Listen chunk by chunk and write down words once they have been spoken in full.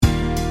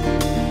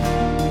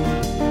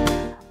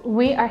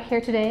We are here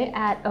today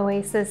at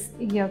Oasis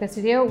Yoga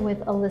Studio with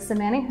Alyssa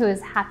Manning, who is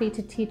happy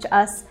to teach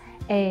us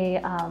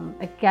a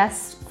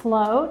guest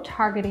flow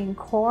targeting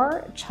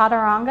core,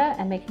 Chaturanga,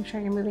 and making sure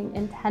you're moving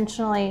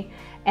intentionally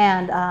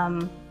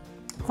and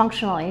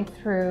functionally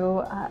through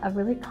a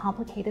really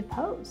complicated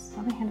pose.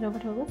 Let me hand it over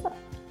to Alyssa.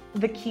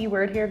 The key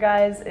word here,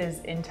 guys, is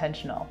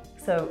intentional.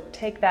 So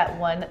take that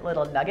one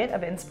little nugget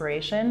of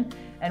inspiration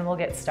and we'll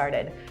get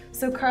started.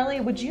 So Carly,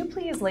 would you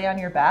please lay on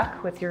your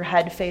back with your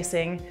head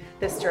facing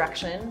this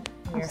direction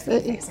and your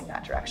feet facing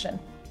that direction?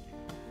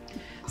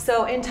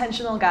 So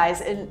intentional,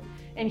 guys,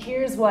 and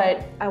here's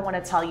what I want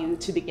to tell you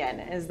to begin,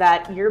 is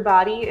that your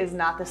body is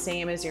not the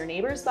same as your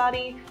neighbor's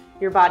body.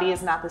 Your body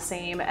is not the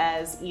same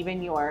as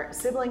even your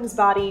sibling's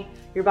body.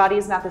 Your body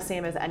is not the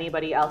same as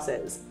anybody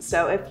else's.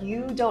 So if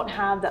you don't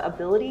have the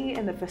ability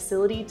and the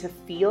facility to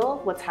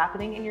feel what's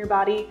happening in your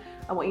body,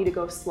 I want you to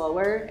go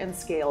slower and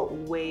scale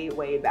way,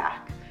 way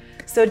back.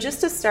 So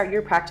just to start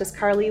your practice,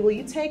 Carly, will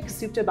you take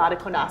Supta Baddha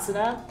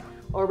Konasana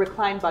or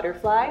reclined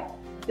butterfly?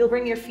 You'll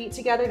bring your feet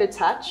together to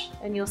touch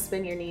and you'll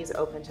spin your knees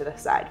open to the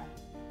side.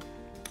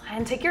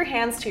 And take your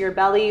hands to your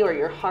belly or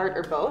your heart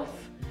or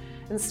both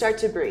and start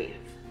to breathe.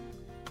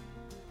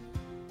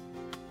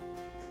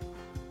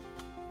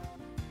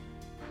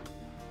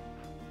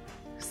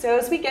 So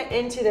as we get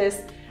into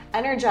this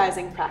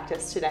energizing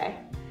practice today,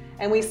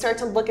 and we start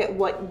to look at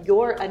what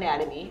your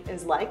anatomy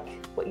is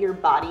like, what your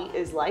body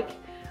is like,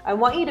 I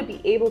want you to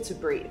be able to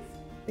breathe.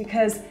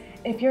 Because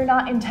if you're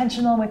not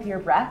intentional with your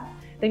breath,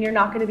 then you're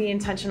not going to be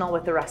intentional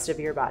with the rest of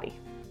your body.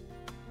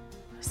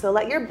 So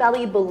let your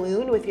belly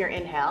balloon with your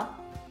inhale.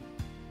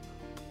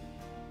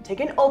 Take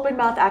an open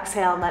mouth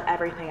exhale and let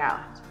everything out.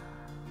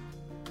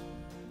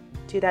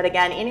 Do that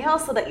again. Inhale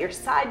so that your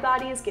side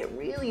bodies get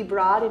really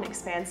broad and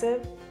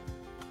expansive.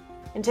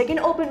 And take an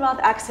open mouth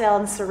exhale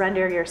and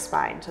surrender your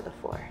spine to the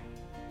floor.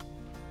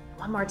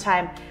 One more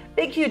time.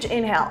 Big, huge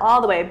inhale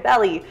all the way,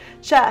 belly,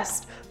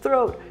 chest,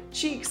 throat,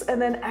 cheeks, and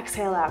then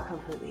exhale out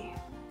completely.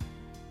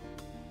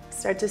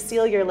 Start to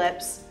seal your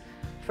lips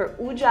for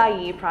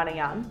Ujjayi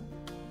pranayama.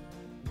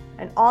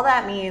 And all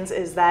that means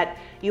is that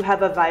you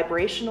have a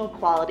vibrational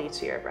quality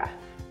to your breath.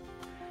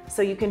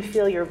 So you can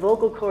feel your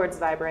vocal cords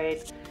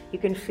vibrate. You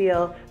can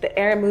feel the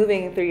air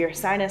moving through your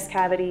sinus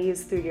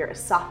cavities, through your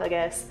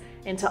esophagus,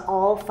 into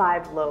all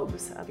 5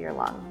 lobes of your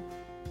lung.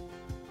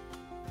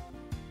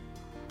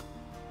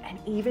 And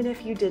even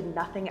if you did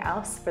nothing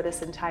else for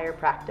this entire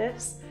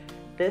practice,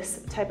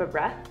 this type of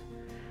breath,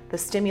 the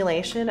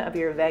stimulation of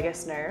your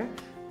vagus nerve,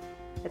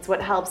 it's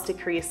what helps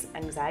decrease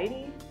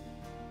anxiety.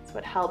 It's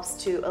what helps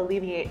to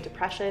alleviate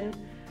depression.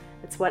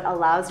 It's what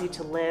allows you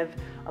to live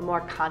a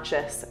more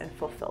conscious and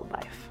fulfilled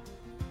life.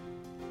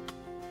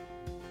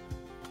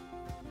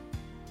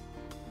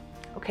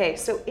 Okay,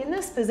 so in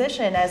this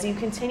position, as you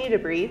continue to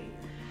breathe,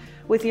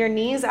 with your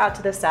knees out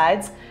to the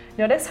sides,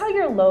 notice how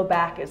your low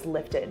back is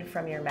lifted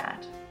from your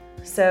mat.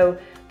 So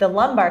the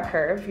lumbar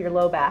curve, your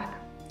low back,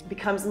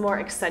 becomes more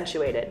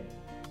accentuated.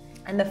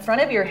 And the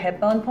front of your hip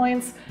bone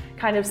points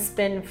kind of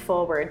spin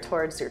forward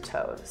towards your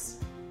toes.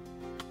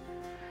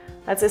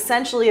 That's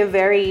essentially a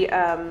very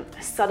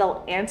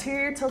subtle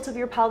anterior tilt of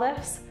your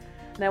pelvis.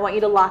 And I want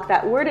you to lock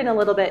that word in a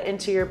little bit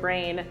into your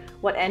brain,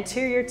 what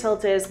anterior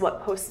tilt is,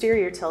 what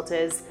posterior tilt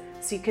is,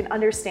 so you can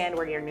understand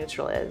where your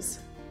neutral is.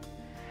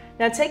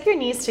 Now take your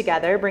knees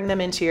together, bring them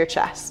into your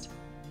chest.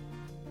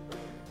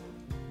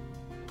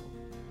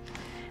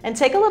 And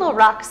take a little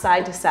rock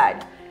side to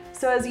side.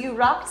 So as you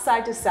rock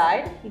side to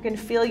side, you can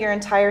feel your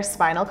entire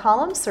spinal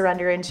column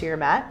surrender into your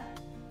mat.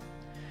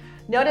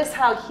 Notice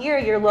how here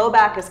your low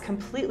back is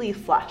completely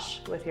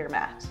flush with your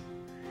mat.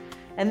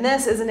 And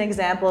this is an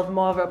example of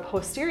more of a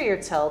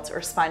posterior tilt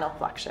or spinal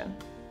flexion.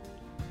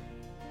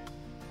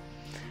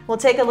 We'll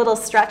take a little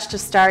stretch to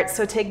start.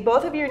 So take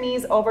both of your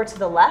knees over to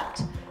the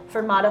left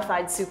for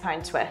modified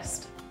supine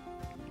twist.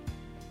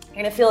 You're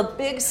gonna feel a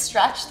big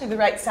stretch through the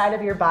right side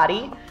of your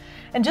body.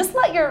 And just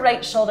let your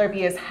right shoulder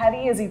be as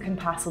heavy as you can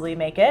possibly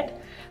make it.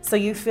 So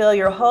you feel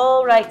your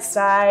whole right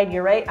side,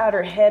 your right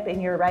outer hip,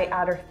 and your right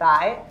outer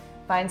thigh.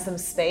 Find some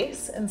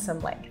space and some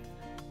length.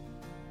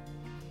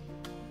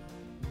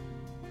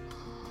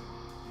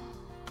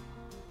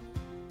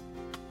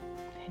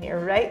 And you're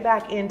right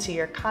back into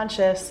your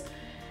conscious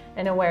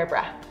and aware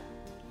breath.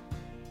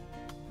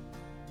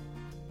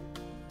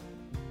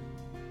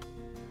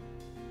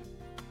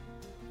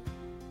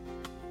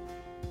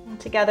 And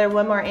together,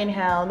 one more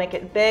inhale, make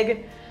it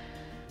big,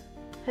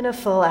 and a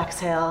full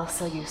exhale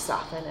so you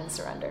soften and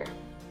surrender.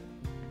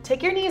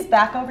 Take your knees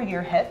back over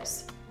your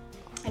hips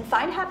and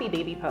find happy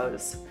baby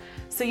pose.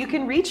 So you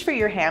can reach for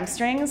your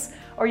hamstrings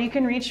or you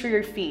can reach for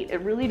your feet.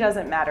 It really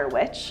doesn't matter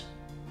which.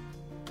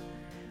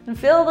 And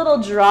feel a little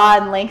draw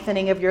and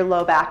lengthening of your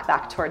low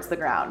back towards the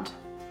ground.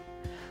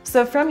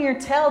 So from your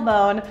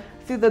tailbone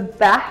through the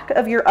back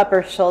of your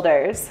upper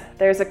shoulders,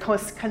 there's a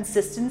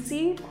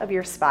consistency of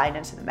your spine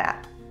into the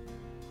mat.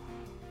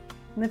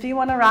 And if you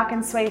want to rock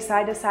and sway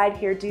side to side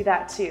here, do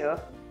that too.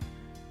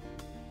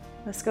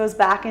 This goes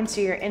back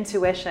into your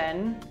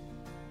intuition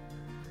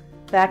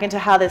back into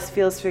how this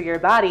feels for your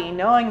body,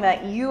 knowing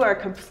that you are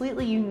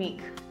completely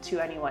unique to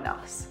anyone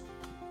else.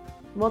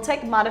 We'll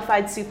take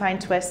modified supine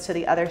twist to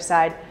the other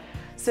side.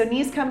 So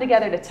knees come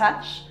together to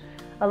touch.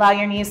 Allow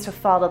your knees to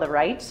fall to the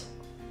right.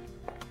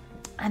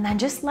 And then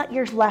just let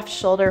your left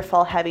shoulder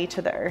fall heavy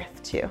to the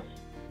earth too.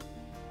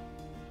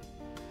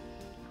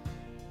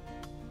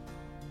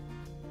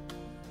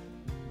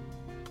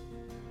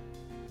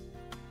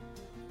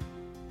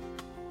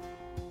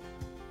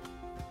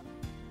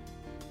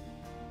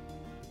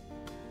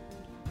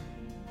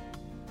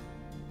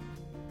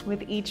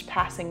 With each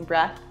passing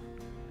breath,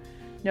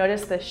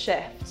 notice the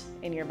shift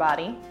in your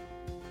body.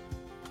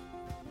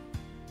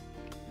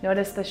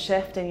 Notice the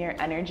shift in your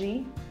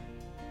energy.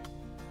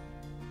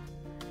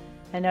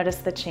 And notice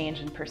the change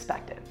in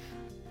perspective.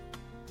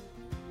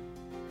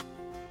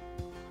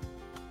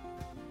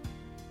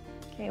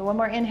 Okay, one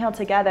more inhale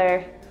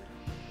together.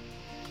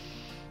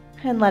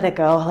 And let it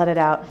go, let it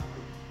out.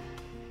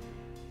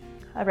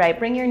 All right,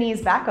 bring your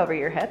knees back over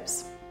your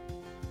hips.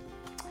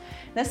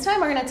 This time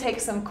we're gonna take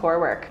some core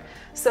work.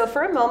 So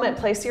for a moment,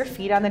 place your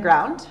feet on the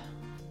ground.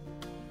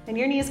 And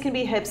your knees can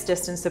be hips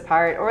distance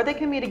apart, or they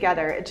can be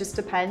together. It just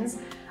depends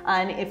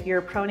on if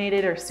you're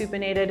pronated or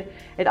supinated.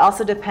 It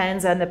also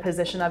depends on the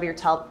position of your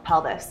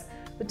pelvis.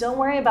 But don't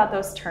worry about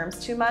those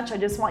terms too much. I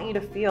just want you to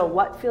feel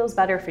what feels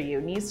better for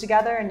you. Knees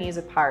together and knees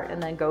apart,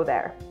 and then go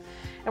there.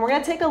 And we're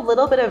gonna take a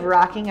little bit of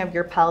rocking of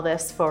your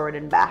pelvis forward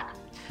and back.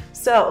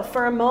 So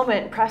for a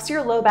moment, press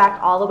your low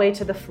back all the way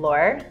to the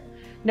floor.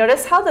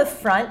 Notice how the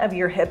front of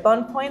your hip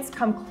bone points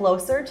come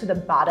closer to the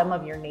bottom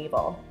of your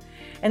navel.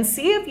 And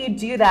see if you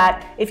do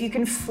that, if you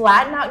can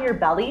flatten out your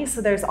belly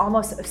so there's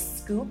almost a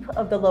scoop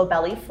of the low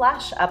belly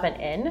flesh up and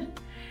in.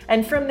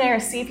 And from there,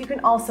 see if you can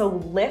also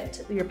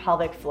lift your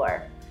pelvic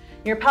floor.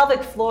 Your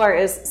pelvic floor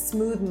is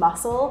smooth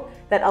muscle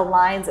that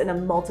aligns in a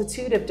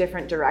multitude of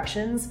different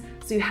directions.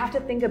 So you have to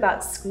think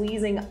about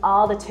squeezing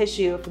all the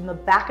tissue from the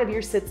back of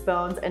your sits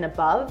bones and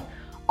above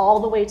all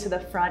the way to the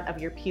front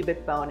of your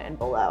pubic bone and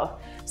below.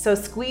 So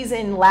squeeze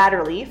in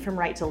laterally from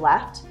right to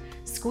left,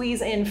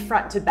 squeeze in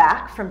front to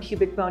back from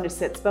pubic bone to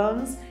sits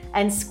bones,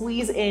 and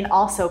squeeze in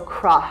also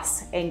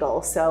cross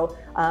angle. So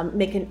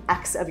make an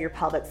X of your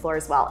pelvic floor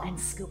as well, and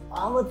scoop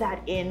all of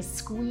that in,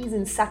 squeeze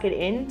and suck it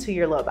into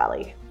your low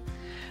belly.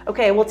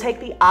 Okay, we'll take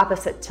the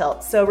opposite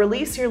tilt. So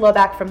release your low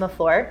back from the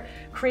floor,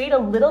 create a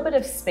little bit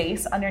of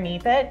space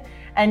underneath it,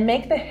 and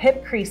make the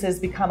hip creases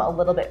become a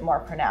little bit more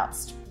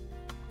pronounced.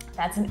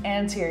 That's an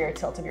anterior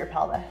tilt of your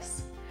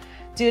pelvis.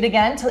 Do it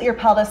again, tilt your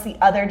pelvis the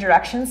other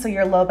direction so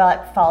your low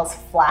back falls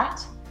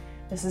flat.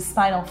 This is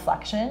spinal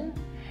flexion.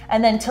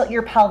 And then tilt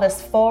your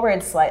pelvis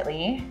forward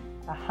slightly,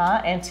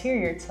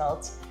 anterior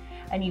tilt,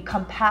 and you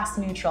come past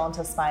neutral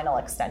into spinal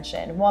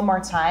extension. One more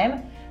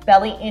time,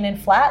 belly in and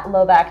flat,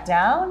 low back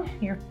down,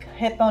 your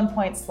hip bone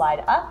points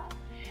slide up.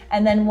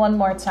 And then one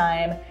more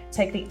time,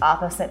 take the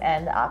opposite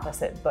end,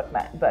 opposite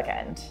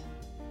bookend.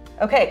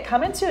 Okay,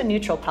 come into a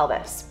neutral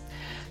pelvis.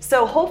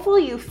 So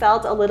hopefully you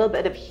felt a little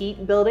bit of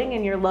heat building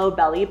in your low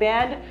belly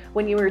band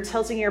when you were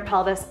tilting your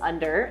pelvis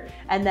under,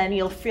 and then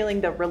you're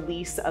feeling the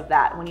release of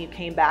that when you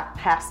came back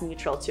past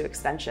neutral to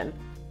extension.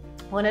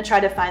 I want to try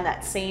to find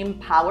that same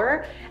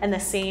power and the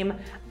same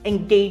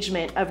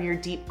engagement of your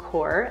deep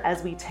core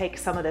as we take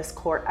some of this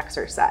core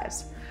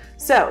exercise.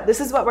 So this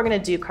is what we're going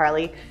to do,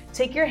 Carly.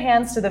 Take your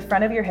hands to the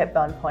front of your hip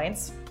bone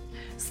points.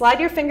 Slide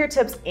your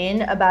fingertips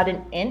in about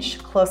an inch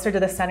closer to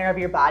the center of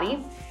your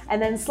body,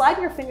 and then slide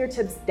your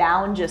fingertips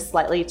down just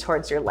slightly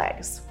towards your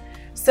legs.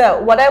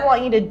 So what I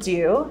want you to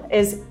do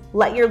is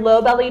let your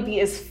low belly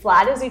be as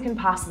flat as you can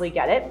possibly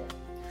get it.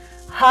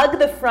 Hug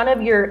the front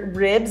of your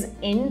ribs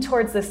in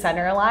towards the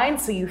center line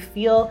so you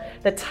feel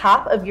the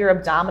top of your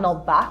abdominal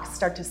box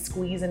start to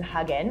squeeze and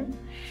hug in.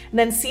 And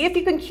then see if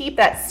you can keep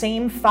that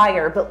same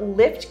fire, but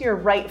lift your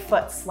right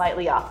foot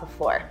slightly off the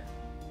floor.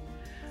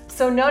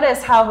 So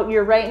notice how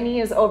your right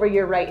knee is over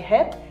your right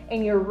hip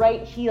and your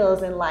right heel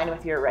is in line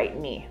with your right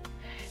knee.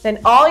 Then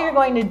all you're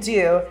going to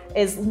do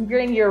is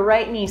bring your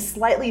right knee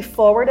slightly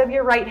forward of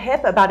your right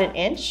hip, about an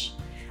inch.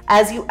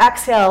 As you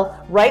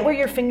exhale, right where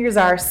your fingers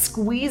are,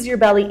 squeeze your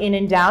belly in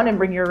and down and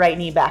bring your right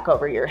knee back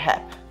over your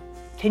hip.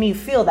 Can you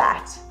feel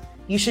that?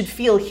 You should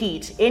feel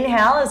heat.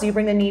 Inhale as you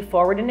bring the knee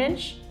forward an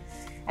inch,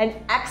 and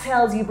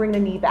exhale as you bring the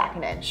knee back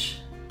an inch.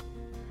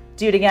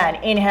 Do it again.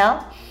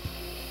 Inhale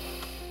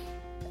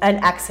and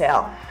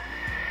exhale.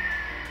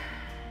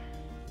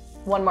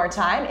 One more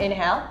time.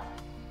 Inhale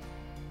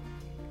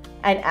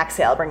and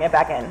exhale, bring it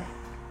back in.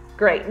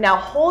 Great, now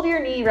hold your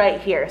knee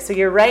right here. So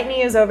your right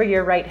knee is over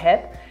your right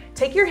hip.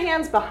 Take your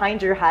hands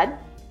behind your head.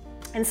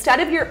 Instead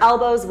of your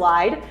elbows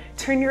wide,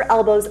 turn your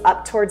elbows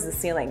up towards the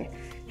ceiling.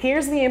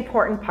 Here's the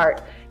important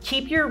part.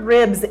 Keep your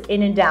ribs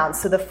in and down.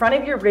 So the front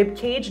of your rib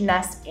cage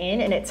nests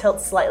in and it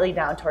tilts slightly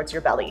down towards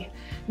your belly.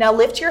 Now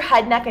lift your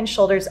head, neck, and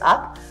shoulders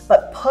up,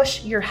 but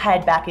push your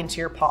head back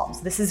into your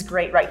palms. This is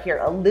great right here,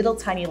 a little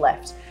tiny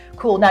lift.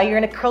 Cool, now you're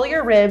gonna curl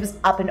your ribs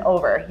up and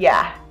over.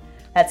 Yeah.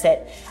 That's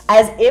it.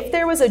 As if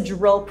there was a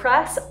drill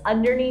press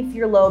underneath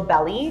your low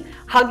belly,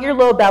 hug your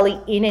low belly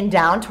in and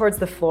down towards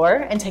the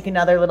floor and take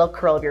another little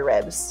curl of your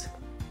ribs.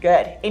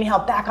 Good. Inhale,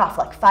 back off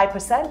like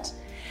 5%.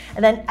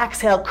 And then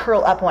exhale,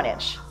 curl up 1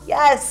 inch.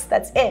 Yes,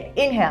 that's it.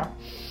 Inhale.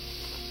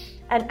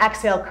 And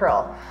exhale,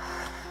 curl.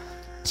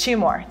 2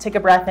 more. Take a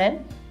breath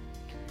in.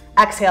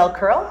 Exhale,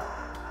 curl.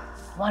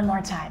 1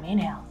 more time.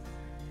 Inhale.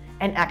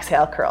 And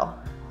exhale, curl.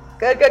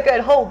 Good, good,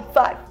 good. Hold.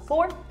 5,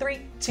 4, 3,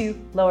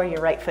 2. Lower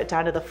your right foot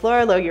down to the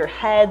floor. Lower your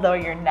head, lower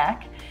your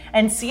neck.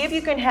 And see if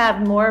you can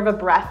have more of a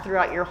breath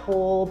throughout your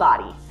whole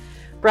body.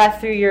 Breath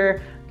through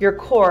your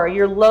core,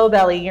 your low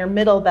belly, your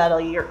middle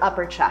belly, your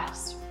upper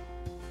chest.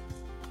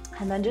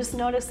 And then just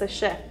notice the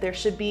shift. There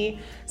should be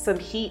some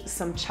heat,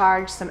 some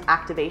charge, some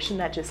activation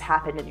that just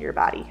happened in your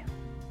body.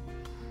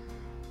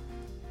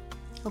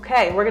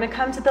 Okay, we're gonna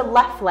come to the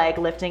left leg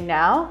lifting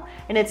now,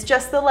 and it's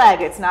just the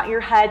leg. It's not your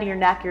head, your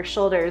neck, your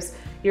shoulders.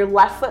 Your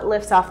left foot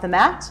lifts off the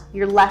mat.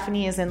 Your left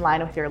knee is in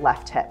line with your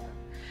left hip.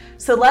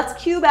 So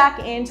let's cue back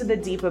into the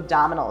deep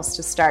abdominals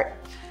to start.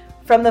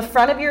 From the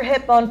front of your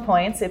hip bone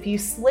points, if you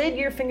slid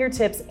your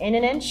fingertips in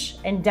 1 inch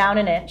and down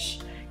 1 inch,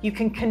 you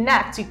can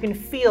connect, you can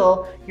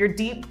feel your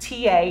deep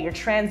TA, your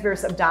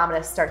transverse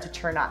abdominis start to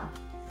turn on.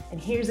 And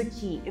here's a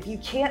key. If you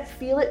can't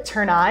feel it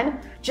turn on,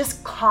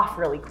 just cough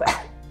really quick.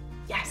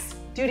 Yes,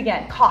 do it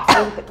again, cough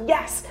really quick.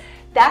 Yes,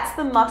 that's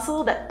the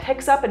muscle that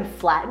picks up and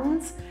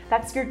flattens.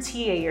 That's your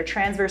TA, your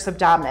transverse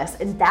abdominis,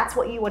 and that's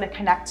what you want to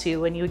connect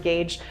to when you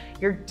engage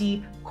your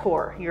deep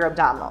core, your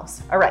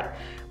abdominals. All right,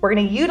 we're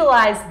going to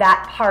utilize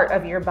that part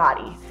of your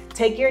body.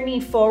 Take your knee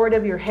forward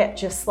of your hip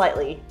just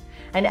slightly,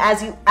 and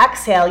as you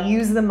exhale,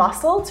 use the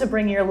muscle to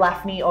bring your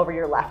left knee over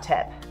your left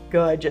hip.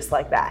 Good, just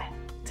like that.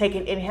 Take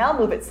an inhale,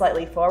 move it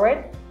slightly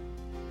forward,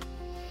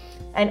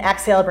 and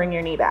exhale, bring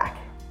your knee back.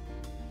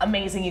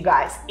 Amazing, you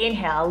guys.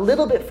 Inhale, a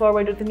little bit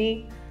forward with the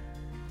knee,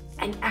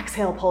 and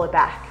exhale, pull it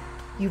back.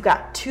 You've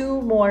got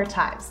 2 more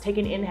times. Take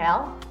an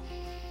inhale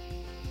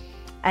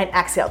and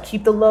exhale.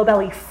 Keep the low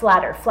belly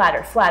flatter,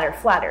 flatter, flatter,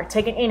 flatter.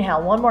 Take an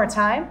inhale 1 more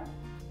time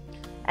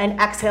and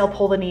exhale,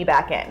 pull the knee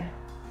back in.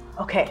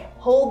 Okay,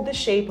 hold the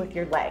shape with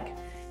your leg.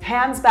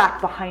 Hands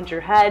back behind your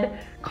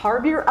head.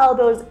 Carve your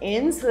elbows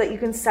in so that you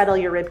can settle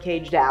your rib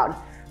cage down.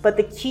 But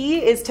the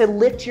key is to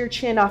lift your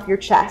chin off your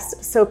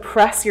chest. So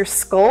press your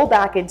skull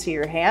back into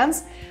your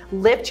hands.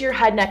 Lift your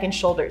head, neck, and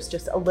shoulders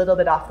just a little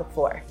bit off the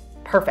floor.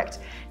 Perfect.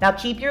 Now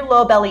keep your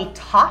low belly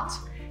taut,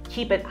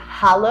 keep it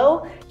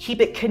hollow,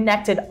 keep it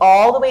connected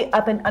all the way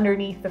up and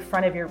underneath the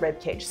front of your rib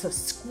cage. So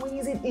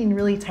squeeze it in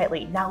really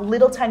tightly. Now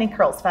little tiny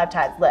curls, 5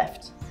 times.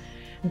 Lift.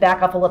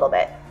 Back up a little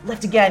bit.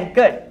 Lift again.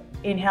 Good.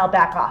 Inhale,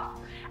 back off.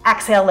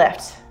 Exhale,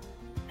 lift.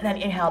 And then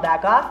inhale,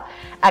 back off.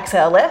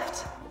 Exhale,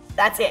 lift.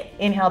 That's it.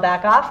 Inhale,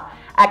 back off.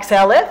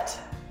 Exhale, lift.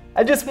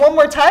 And just 1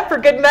 more time for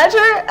good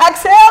measure.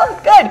 Exhale.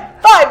 Good.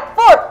 5,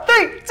 4,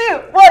 3, 2,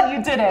 1.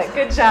 You did it.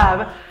 Good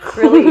job.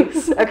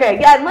 Release. Okay,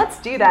 yeah, and let's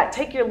do that.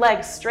 Take your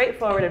legs straight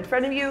forward in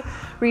front of you.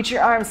 Reach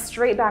your arms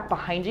straight back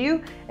behind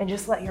you and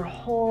just let your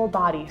whole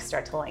body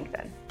start to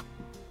lengthen.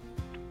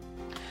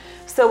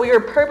 So we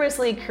were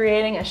purposely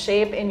creating a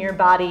shape in your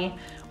body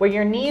where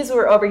your knees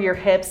were over your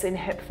hips in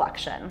hip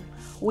flexion.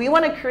 We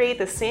want to create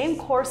the same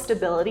core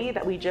stability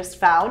that we just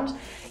found,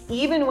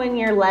 even when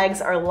your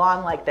legs are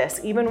long like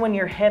this, even when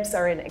your hips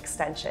are in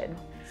extension.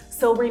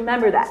 So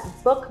remember that.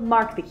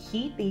 Bookmark the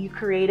heat that you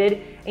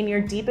created in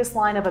your deepest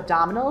line of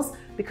abdominals,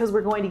 because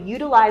we're going to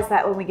utilize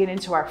that when we get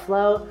into our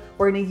flow.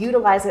 We're going to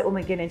utilize it when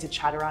we get into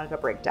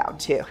Chaturanga breakdown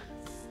too.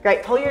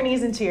 Great, pull your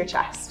knees into your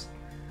chest.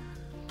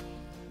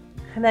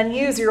 And then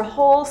use your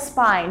whole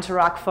spine to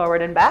rock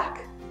forward and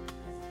back.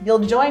 You'll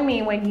join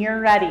me when you're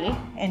ready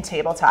in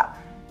tabletop.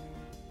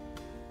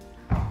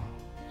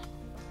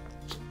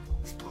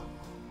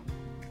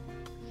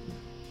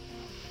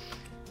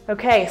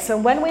 Okay, so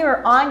when we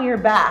were on your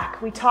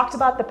back, we talked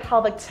about the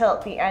pelvic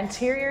tilt, the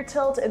anterior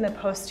tilt and the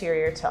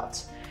posterior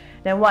tilt.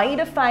 Now I want you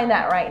to find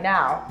that right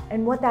now.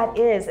 And what that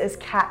is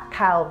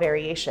cat-cow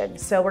variation.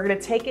 So we're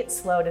gonna take it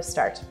slow to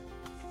start.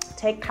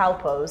 Take cow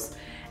pose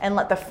and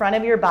let the front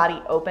of your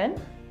body open.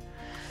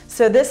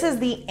 So this is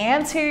the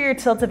anterior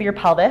tilt of your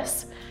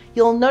pelvis.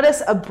 You'll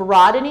notice a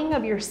broadening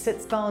of your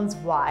sits bones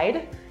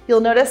wide. You'll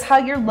notice how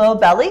your low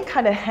belly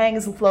kind of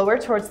hangs lower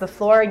towards the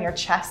floor and your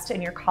chest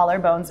and your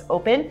collarbones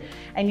open,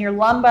 and your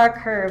lumbar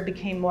curve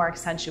became more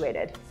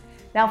accentuated.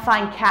 Now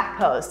find cat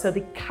pose, so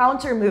the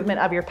counter movement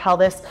of your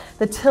pelvis,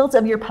 the tilt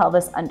of your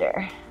pelvis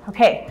under.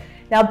 Okay,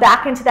 now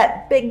back into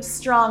that big,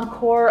 strong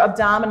core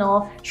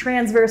abdominal,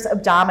 transverse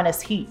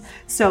abdominis heat.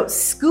 So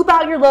scoop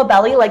out your low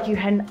belly like you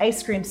had an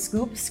ice cream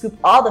scoop, scoop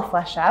all the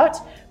flesh out,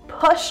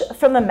 push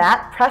from the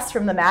mat, press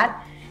from the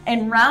mat,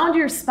 and round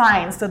your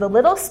spine so the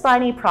little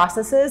spiny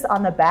processes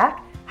on the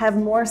back have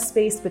more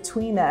space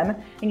between them,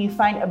 and you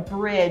find a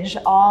bridge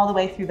all the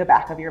way through the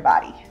back of your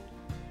body.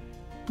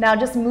 Now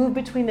just move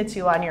between the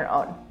two on your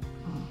own.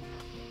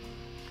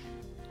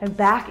 And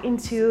back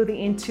into the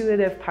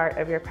intuitive part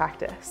of your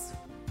practice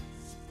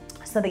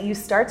so that you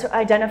start to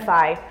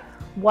identify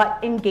what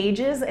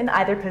engages in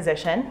either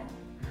position,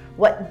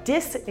 what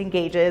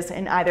disengages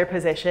in either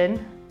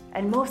position,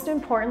 and most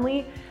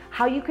importantly,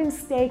 how you can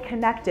stay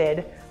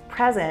connected,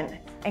 present,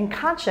 and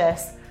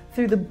conscious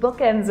through the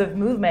bookends of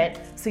movement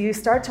so you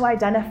start to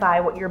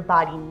identify what your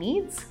body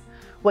needs,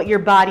 what your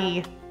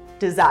body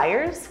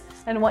desires,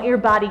 and what your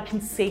body can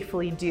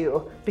safely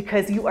do,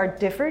 because you are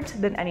different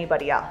than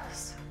anybody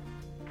else.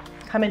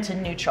 Come into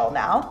neutral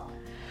now.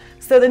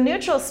 So the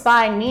neutral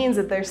spine means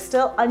that there's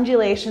still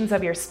undulations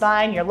of your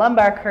spine, your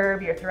lumbar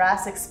curve, your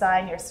thoracic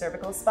spine, your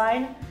cervical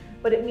spine,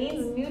 but it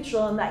means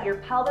neutral in that your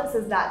pelvis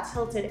is not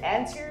tilted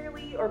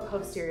anteriorly or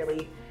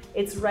posteriorly.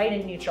 It's right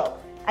in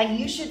neutral. And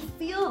you should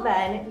feel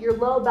then your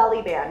low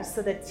belly band.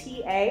 So the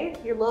TA,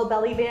 your low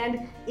belly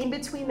band, in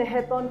between the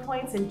hip bone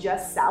points and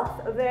just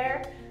south of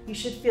there, you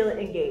should feel it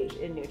engage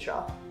in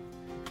neutral.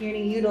 You're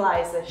gonna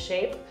utilize this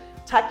shape.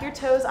 Tuck your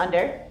toes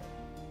under.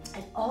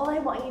 And all I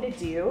want you to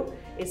do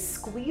is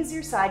squeeze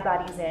your side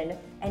bodies in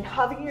and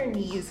hover your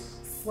knees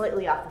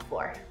slightly off the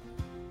floor.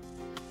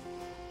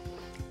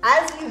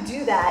 As you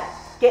do that,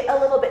 get a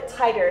little bit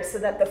tighter so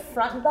that the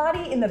front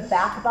body and the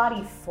back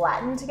body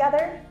flatten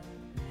together.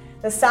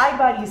 The side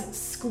bodies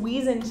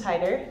squeeze in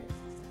tighter.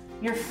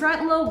 Your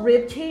front low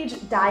rib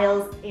cage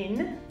dials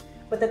in,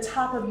 but the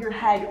top of your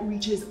head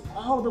reaches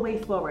all the way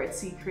forward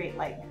so you create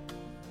length.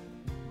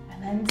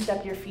 And then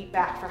step your feet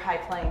back for high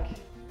plank.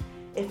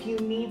 If you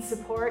need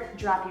support,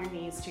 drop your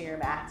knees to your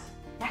mat.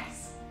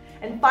 Yes.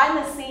 And find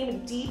the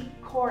same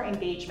deep core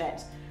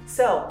engagement.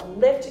 So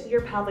lift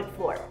your pelvic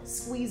floor,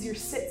 squeeze your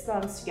sit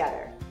bones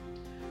together.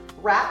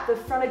 Wrap the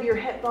front of your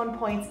hip bone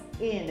points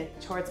in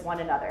towards one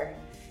another.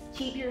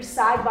 Keep your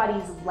side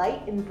bodies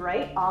light and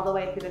bright all the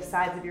way through the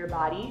sides of your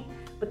body,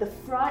 but the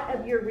front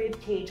of your rib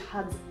cage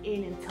hugs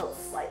in and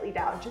tilts slightly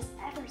down, just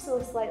ever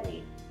so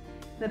slightly.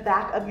 The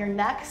back of your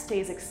neck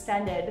stays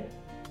extended.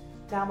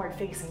 Downward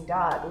facing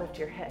dog, lift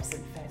your hips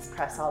and fist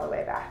press all the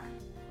way back.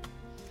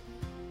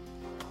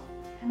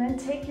 And then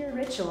take your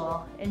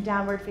ritual in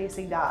downward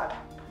facing dog.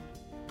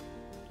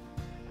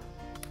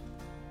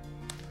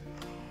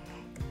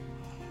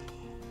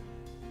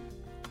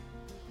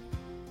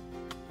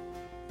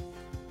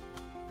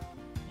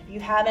 If you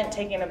haven't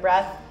taken a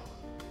breath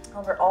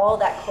over all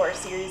that core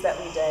series that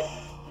we did,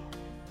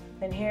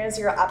 then here's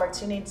your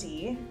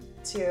opportunity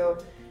to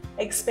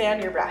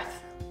expand your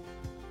breath,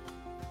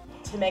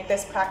 to make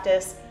this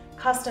practice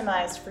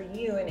customized for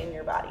you and in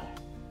your body.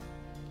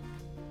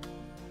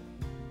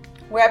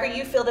 Wherever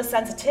you feel the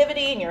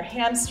sensitivity in your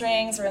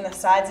hamstrings or in the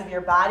sides of your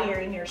body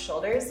or in your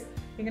shoulders,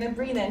 you're gonna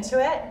breathe into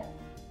it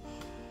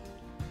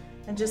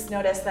and just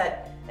notice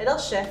that it'll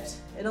shift,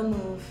 it'll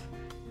move,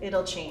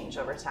 it'll change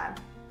over time.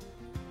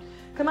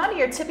 Come onto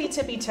your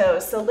tippy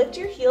toes. So lift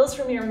your heels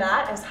from your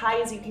mat as high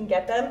as you can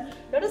get them.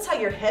 Notice how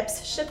your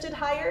hips shifted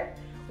higher.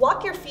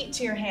 Walk your feet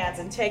to your hands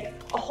and take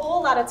a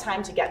whole lot of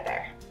time to get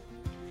there.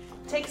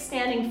 Take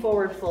standing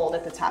forward fold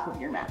at the top of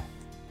your mat.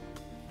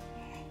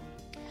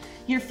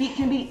 Your feet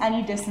can be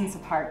any distance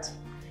apart.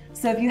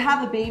 So if you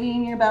have a baby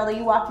in your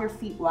belly, walk your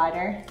feet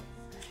wider.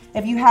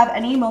 If you have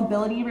any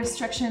mobility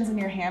restrictions in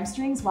your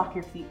hamstrings, walk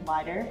your feet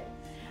wider.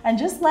 And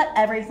just let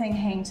everything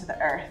hang to the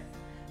earth.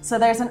 So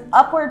there's an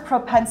upward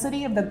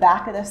propensity of the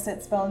back of the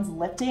sits bones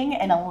lifting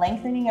and a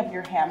lengthening of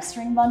your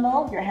hamstring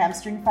bundle, your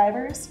hamstring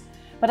fibers.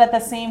 But at the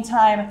same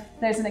time,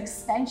 there's an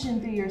extension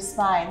through your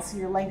spine, so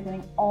you're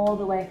lengthening all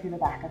the way through the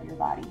back of your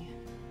body.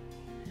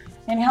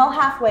 Inhale,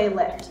 halfway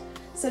lift.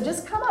 So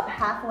just come up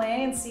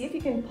halfway and see if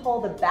you can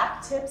pull the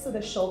back tips of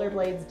the shoulder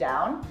blades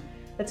down.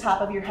 The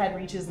top of your head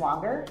reaches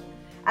longer.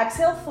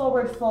 Exhale,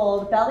 forward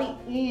fold, belly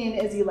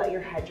in as you let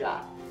your head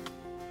drop.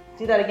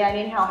 Do that again,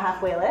 inhale,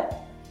 halfway lift.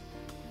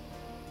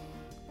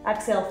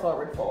 Exhale,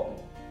 forward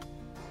fold.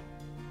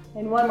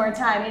 And one more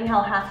time,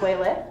 inhale, halfway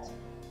lift.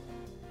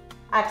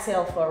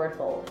 Exhale, forward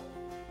fold.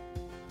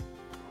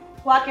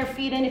 Walk your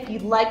feet in if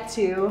you'd like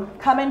to.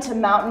 Come into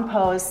mountain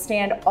pose,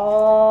 stand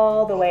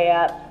all the way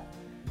up.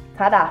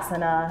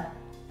 Tadasana.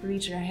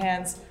 Reach your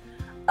hands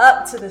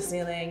up to the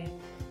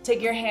ceiling.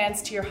 Take your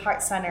hands to your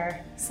heart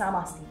center,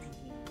 Samastiti.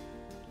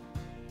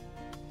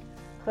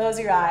 Close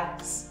your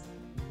eyes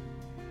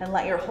and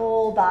let your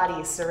whole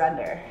body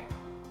surrender.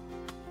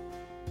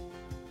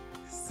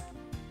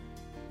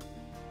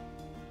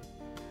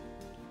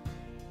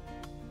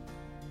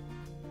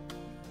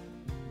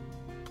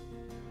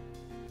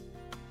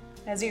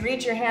 As you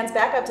reach your hands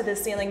back up to the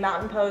ceiling,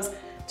 mountain pose,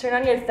 turn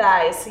on your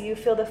thighs so you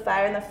feel the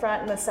fire in the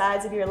front and the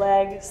sides of your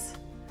legs.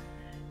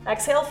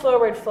 Exhale,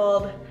 forward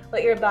fold.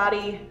 Let your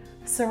body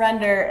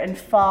surrender and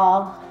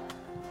fall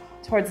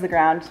towards the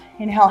ground.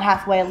 Inhale,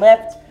 halfway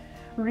lift.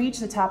 Reach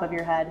the top of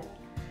your head.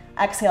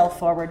 Exhale,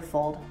 forward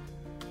fold.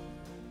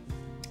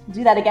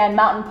 Do that again,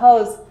 mountain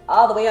pose,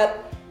 all the way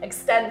up.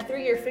 Extend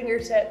through your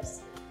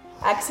fingertips.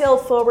 Exhale,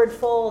 forward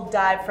fold,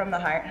 dive from the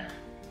heart.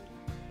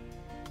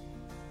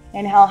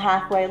 Inhale,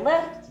 halfway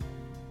lift.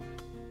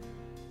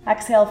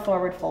 Exhale,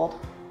 forward fold.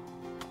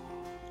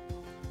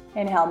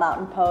 Inhale,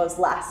 mountain pose,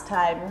 last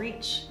time,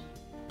 reach.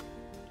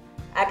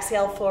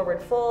 Exhale,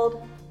 forward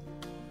fold.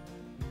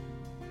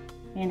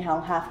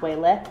 Inhale, halfway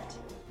lift.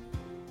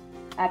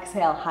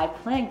 Exhale, high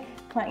plank,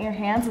 Plant your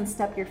hands and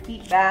step your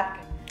feet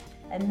back.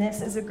 And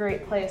this is a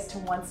great place to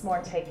once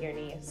more take your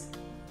knees.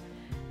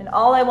 And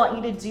all I want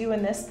you to do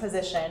in this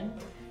position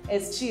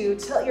is to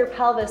tilt your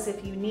pelvis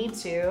if you need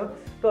to,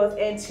 both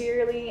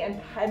anteriorly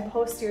and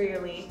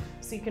posteriorly,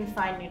 so you can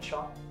find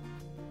neutral.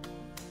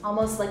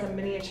 Almost like a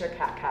miniature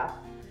cat-cow.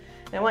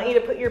 And I want you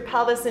to put your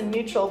pelvis in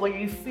neutral where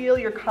you feel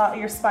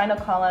your spinal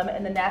column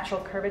and the natural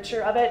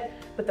curvature of it,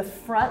 but the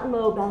front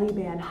low belly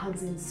band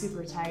hugs in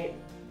super tight.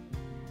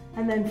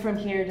 And then from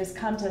here, just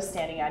come to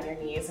standing on your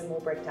knees and we'll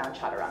break down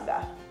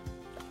Chaturanga.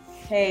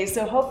 Okay,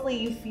 so hopefully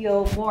you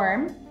feel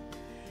warm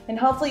and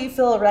hopefully you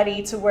feel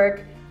ready to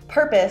work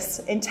purpose,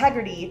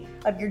 integrity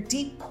of your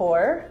deep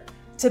core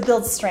to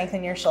build strength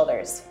in your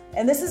shoulders.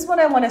 And this is what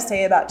I want to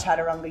say about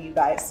Chaturanga, you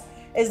guys,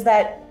 is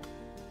that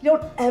you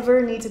don't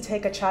ever need to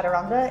take a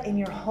Chaturanga in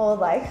your whole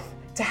life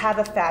to have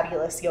a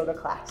fabulous yoga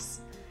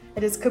class.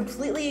 It is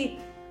completely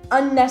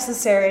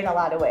unnecessary in a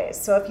lot of ways.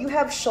 So if you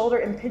have shoulder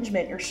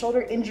impingement or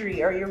shoulder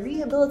injury or you're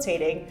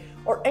rehabilitating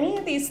or any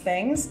of these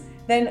things,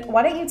 then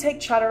why don't you take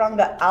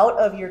Chaturanga out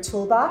of your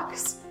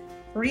toolbox,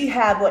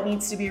 rehab what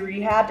needs to be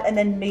rehabbed, and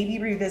then maybe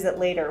revisit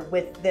later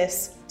with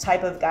this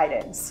type of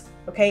guidance.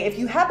 Okay, if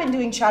you have been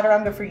doing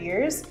Chaturanga for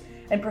years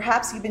and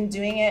perhaps you've been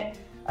doing it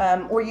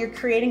or you're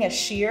creating a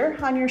shear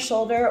on your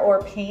shoulder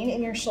or pain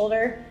in your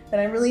shoulder, then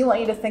I really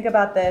want you to think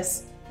about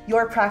this,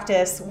 your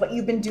practice, what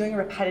you've been doing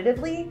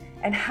repetitively,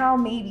 and how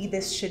maybe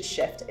this should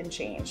shift and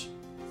change.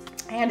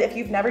 And if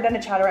you've never done a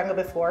Chaturanga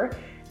before,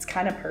 it's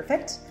kind of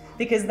perfect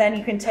because then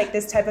you can take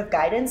this type of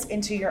guidance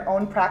into your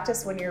own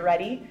practice when you're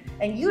ready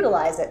and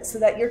utilize it so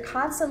that you're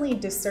constantly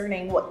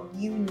discerning what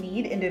you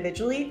need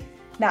individually,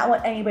 not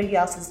what anybody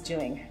else is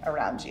doing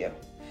around you.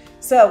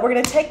 So we're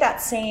gonna take that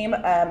same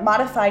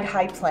modified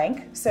high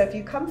plank. So if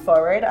you come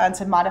forward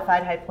onto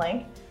modified high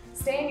plank,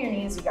 stay on your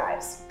knees, you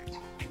guys.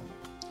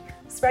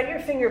 Spread your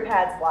finger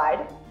pads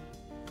wide,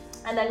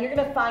 and then you're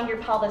gonna find your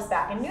pelvis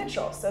back in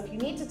neutral. So if you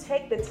need to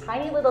take the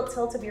tiny little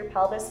tilt of your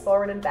pelvis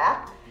forward and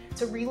back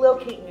to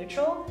relocate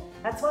neutral,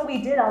 that's why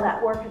we did all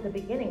that work at the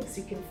beginning,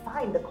 so you can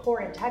find the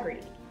core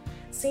integrity.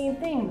 Same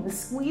thing, the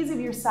squeeze of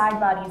your side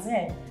body's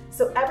in.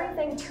 So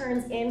everything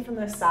turns in from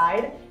the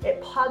side,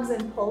 it pugs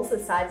and pulls the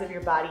sides of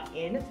your body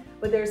in,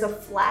 but there's a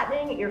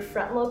flattening at your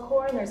front low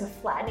core and there's a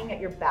flattening at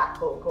your back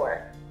low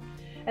core.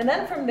 And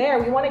then from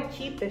there, we want to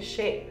keep this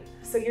shape.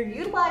 So you're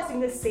utilizing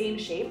the same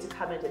shape to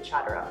come into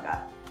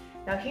Chaturanga.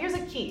 Now here's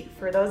a key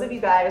for those of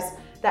you guys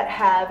that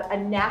have a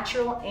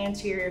natural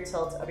anterior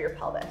tilt of your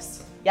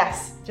pelvis.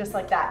 Yes, just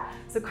like that.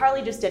 So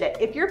Carly just did it.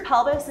 If your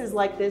pelvis is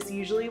like this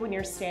usually when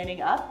you're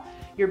standing up,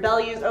 your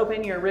belly is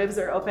open, your ribs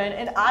are open,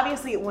 and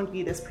obviously it wouldn't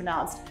be this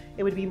pronounced.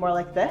 It would be more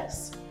like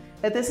this.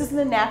 That this is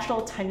the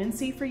natural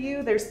tendency for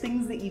you, there's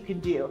things that you can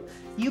do.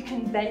 You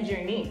can bend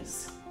your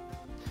knees.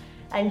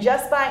 And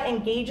just by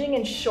engaging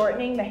and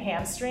shortening the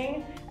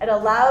hamstring, it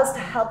allows to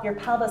help your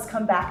pelvis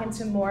come back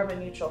into more of a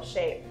neutral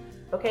shape.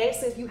 Okay,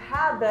 so if you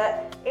have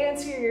the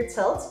anterior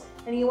tilt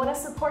and you want to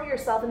support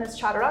yourself in this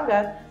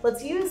Chaturanga,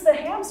 let's use the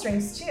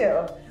hamstrings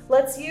too.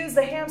 Let's use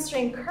the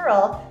hamstring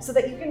curl so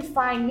that you can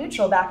find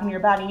neutral back in your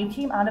body. You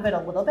came out of it a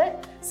little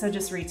bit, so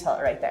just re-tilt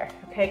right there.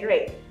 Okay,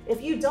 great.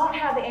 If you don't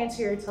have the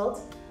anterior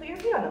tilt, put your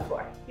feet on the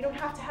floor. You don't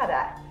have to have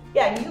that.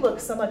 Yeah, you look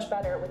so much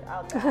better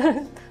without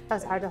that.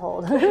 That's hard to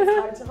hold. It's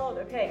hard to hold.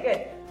 Okay,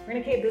 good. We're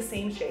gonna keep the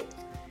same shape.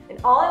 And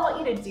all I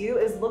want you to do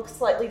is look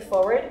slightly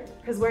forward,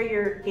 because where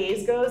your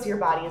gaze goes, your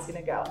body is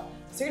gonna go.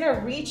 So you're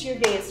gonna reach your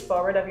gaze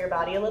forward of your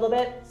body a little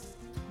bit.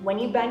 When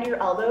you bend your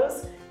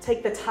elbows,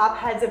 take the top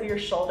heads of your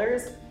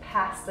shoulders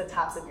past the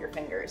tops of your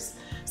fingers.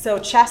 So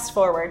chest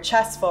forward,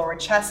 chest forward,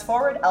 chest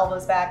forward,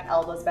 elbows back,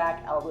 elbows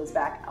back, elbows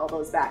back,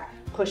 elbows back.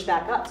 Push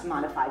back up to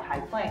modified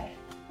high plank.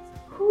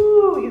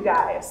 Whoo, you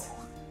guys.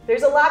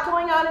 There's a lot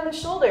going on in the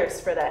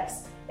shoulders for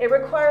this. It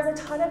requires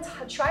a ton of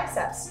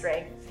tricep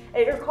strength.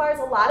 It requires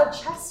a lot of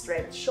chest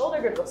strength,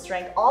 shoulder girdle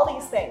strength, all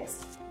these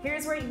things.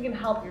 Here's where you can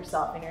help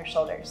yourself in your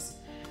shoulders.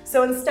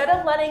 So instead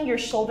of letting your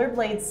shoulder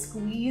blades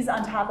squeeze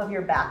on top of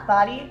your back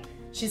body,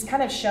 she's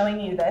kind of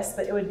showing you this,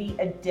 but it would be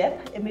a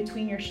dip in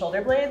between your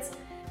shoulder blades.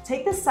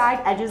 Take the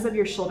side edges of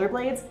your shoulder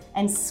blades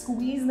and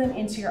squeeze them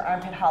into your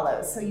armpit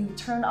hollows. So you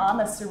turn on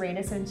the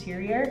serratus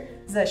anterior,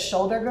 the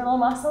shoulder girdle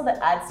muscle that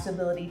adds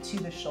stability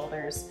to the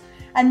shoulders.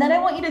 And then I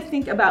want you to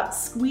think about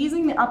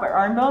squeezing the upper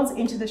arm bones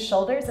into the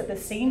shoulders at the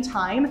same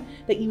time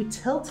that you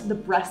tilt the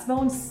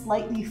breastbone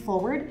slightly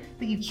forward,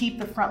 but you keep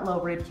the front low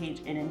rib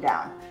cage in and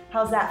down.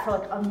 How's that for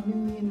like a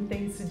million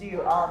things to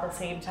do all at the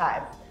same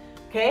time?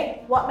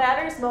 Okay, what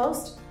matters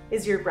most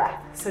is your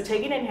breath. So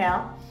take an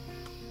inhale,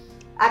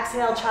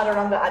 exhale,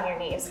 Chaturanga on your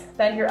knees.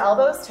 Bend your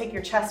elbows, take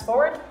your chest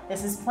forward.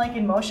 This is plank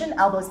in motion,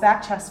 elbows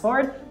back, chest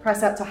forward,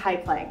 press up to high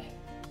plank.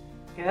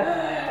 Good,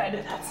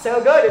 that's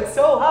so good, it's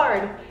so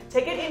hard.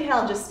 Take an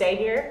inhale and just stay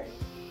here.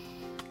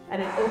 And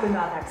an open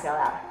mouth exhale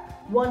out.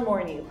 One more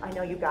in you, I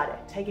know you got it.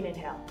 Take an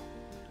inhale.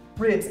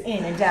 Ribs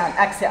in and down,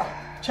 exhale.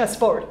 Chest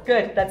forward,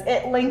 good, that's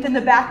it. Lengthen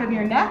the back of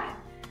your neck.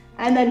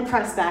 And then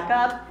press back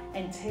up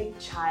and take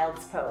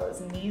child's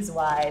pose. Knees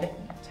wide,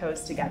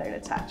 toes together to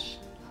touch.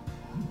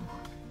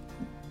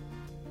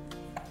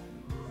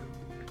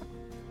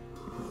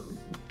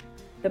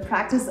 The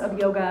practice of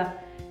yoga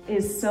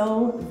is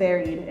so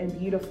varied and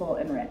beautiful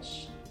and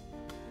rich.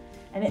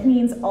 And it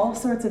means all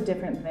sorts of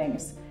different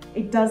things.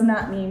 It does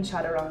not mean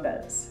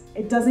chaturangas.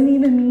 It doesn't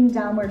even mean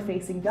downward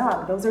facing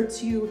dog. Those are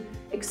two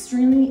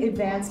extremely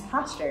advanced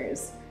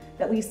postures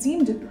that we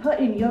seem to put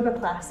in yoga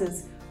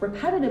classes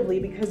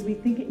repetitively because we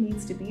think it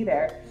needs to be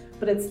there,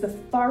 but it's the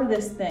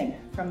farthest thing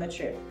from the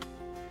truth.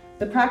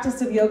 The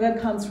practice of yoga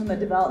comes from the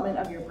development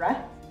of your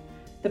breath.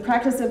 The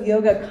practice of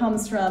yoga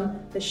comes from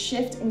the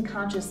shift in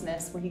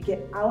consciousness where you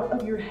get out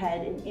of your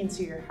head and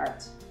into your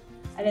heart.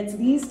 And it's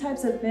these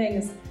types of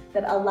things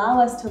that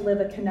allow us to live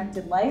a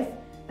connected life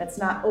that's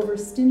not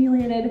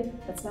overstimulated,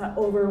 that's not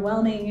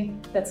overwhelming,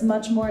 that's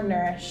much more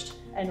nourished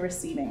and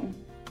receiving.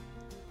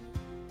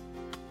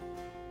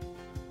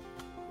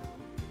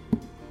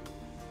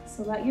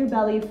 So let your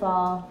belly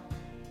fall.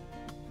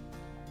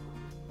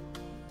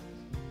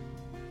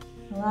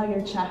 Allow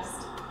your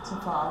chest to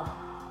fall.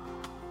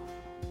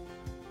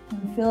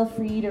 And feel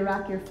free to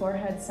rock your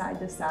forehead side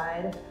to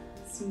side.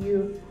 So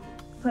you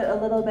put a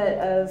little bit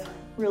of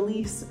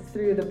release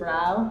through the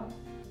brow,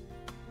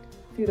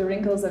 through the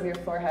wrinkles of your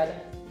forehead.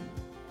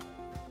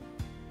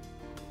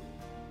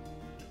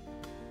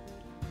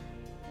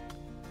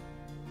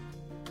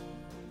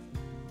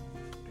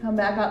 Come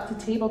back up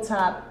to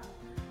tabletop.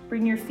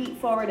 Bring your feet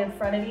forward in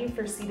front of you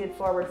for seated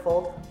forward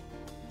fold.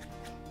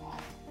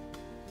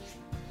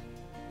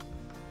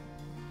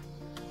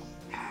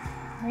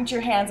 Reach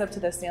your hands up to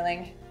the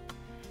ceiling.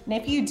 And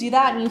if you do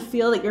that and you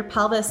feel that your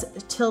pelvis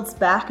tilts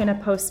back in a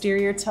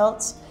posterior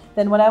tilt,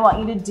 then what I want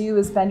you to do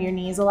is bend your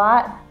knees a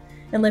lot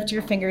and lift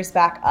your fingers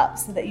back up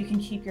so that you can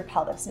keep your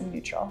pelvis in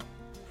neutral.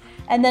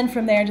 And then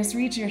from there, just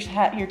reach your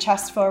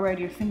chest forward,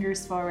 your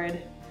fingers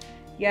forward.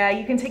 Yeah,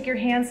 you can take your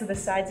hands to the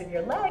sides of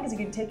your legs, you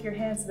can take your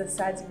hands to the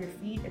sides of your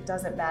feet, it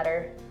doesn't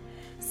matter.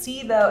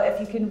 See though, if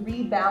you can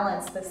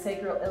rebalance the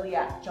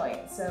sacroiliac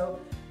joint. So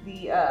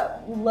the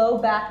low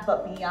back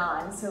but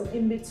beyond. So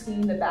in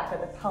between the back of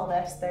the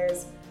pelvis,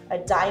 there's a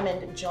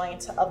diamond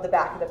joint of the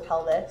back of the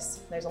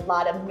pelvis. There's a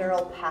lot of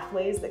neural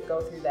pathways that go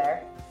through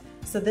there.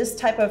 So this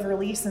type of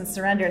release and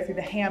surrender through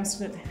the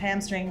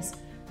hamstrings,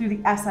 through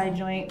the SI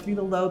joint, through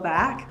the low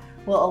back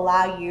will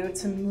allow you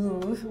to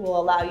move,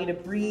 will allow you to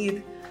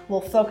breathe,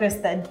 will focus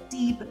that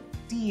deep,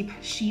 deep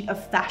sheet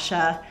of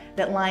fascia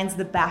that lines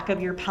the back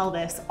of your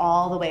pelvis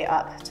all the way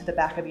up to the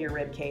back of your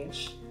rib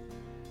cage.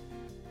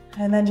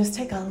 And then just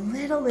take a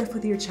little lift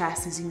with your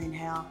chest as you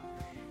inhale.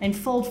 And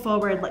fold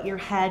forward, let your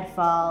head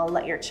fall,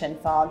 let your chin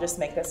fall. Just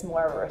make this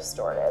more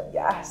restorative.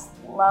 Yes,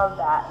 love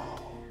that.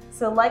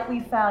 So like we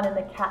found in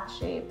the cat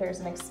shape, there's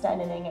an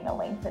extending and a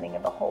lengthening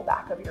of the whole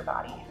back of your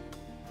body.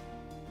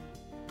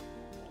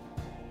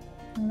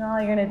 And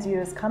all you're gonna do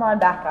is come on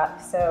back up.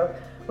 So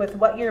with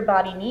what your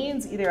body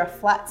needs, either a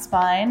flat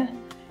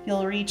spine,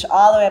 you'll reach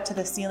all the way up to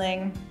the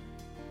ceiling,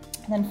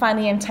 and then find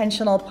the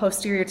intentional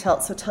posterior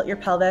tilt. So tilt your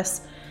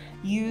pelvis.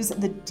 Use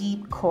the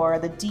deep core,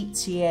 the deep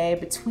TA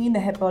between the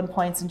hip bone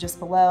points and just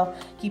below.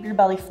 Keep your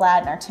belly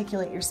flat and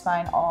articulate your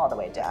spine all the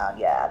way down.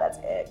 Yeah, that's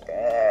it.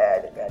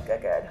 Good, good,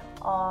 good, good.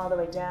 All the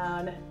way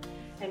down.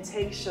 And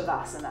take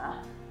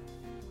Shavasana.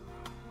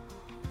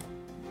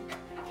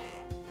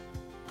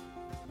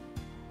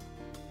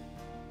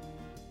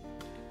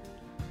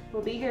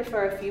 We'll be here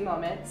for a few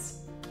moments.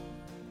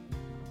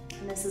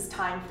 And this is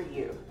time for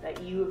you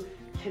that you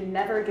can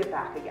never get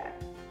back again.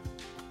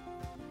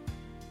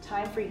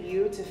 Time for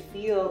you to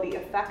feel the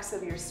effects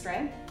of your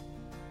strength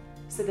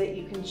so that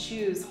you can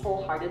choose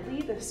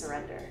wholeheartedly to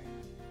surrender.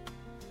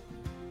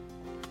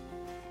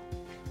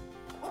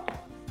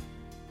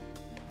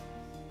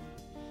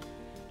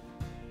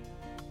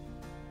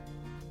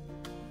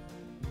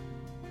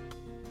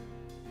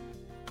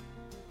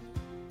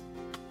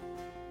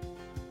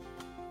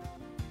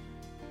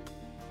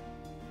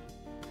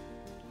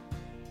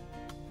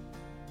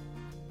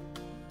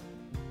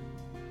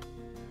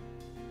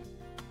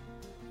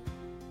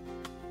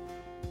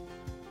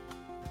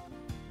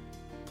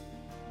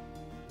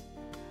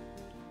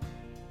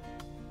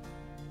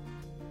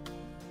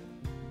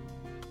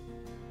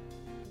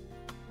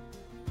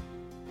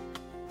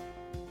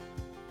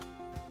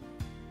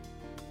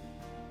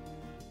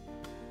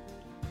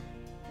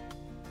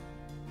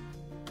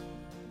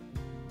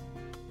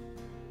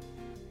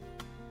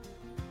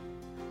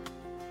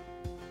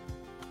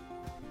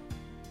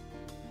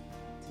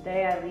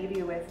 Today I leave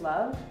you with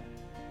love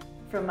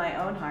from my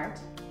own heart.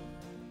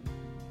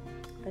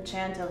 The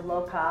chant of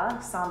Loka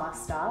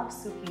Samasta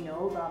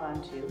Sukhino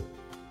Bhavantu.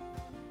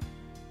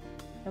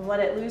 And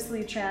what it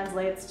loosely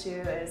translates to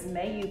is,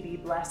 may you be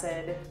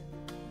blessed,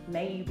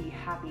 may you be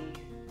happy,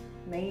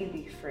 may you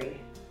be free.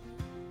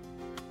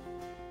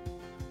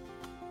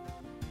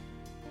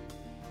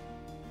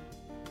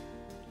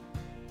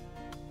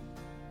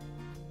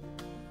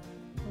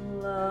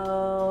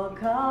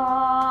 Loka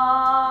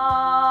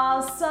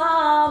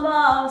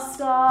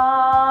Samasta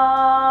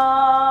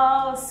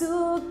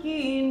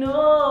Sukhino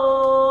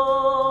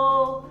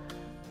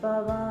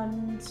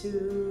Bhavantu.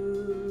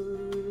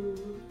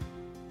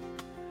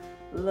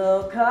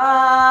 Loka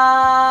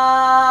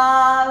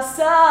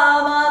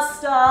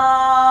Samasta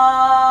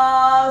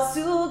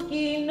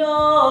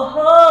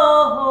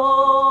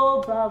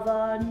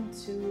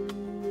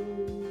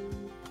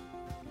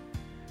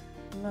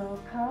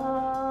Loka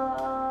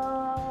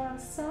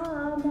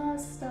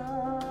samasta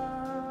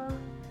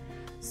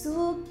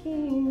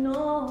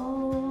sukhino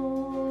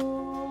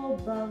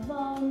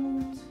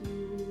bhavantu.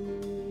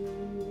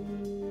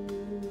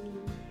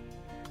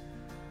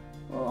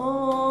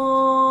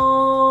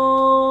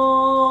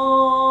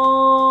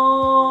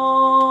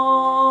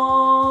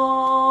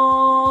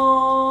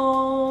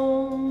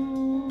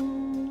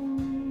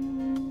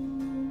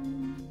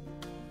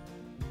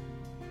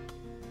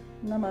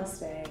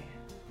 Namaste.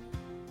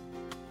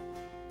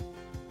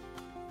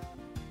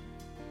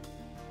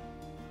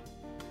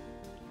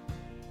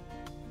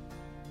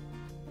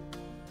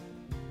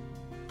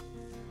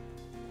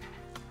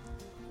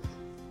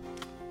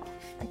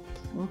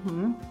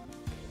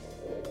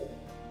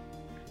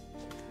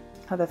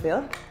 How'd that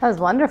feel? That was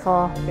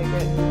wonderful. Okay,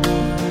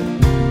 good.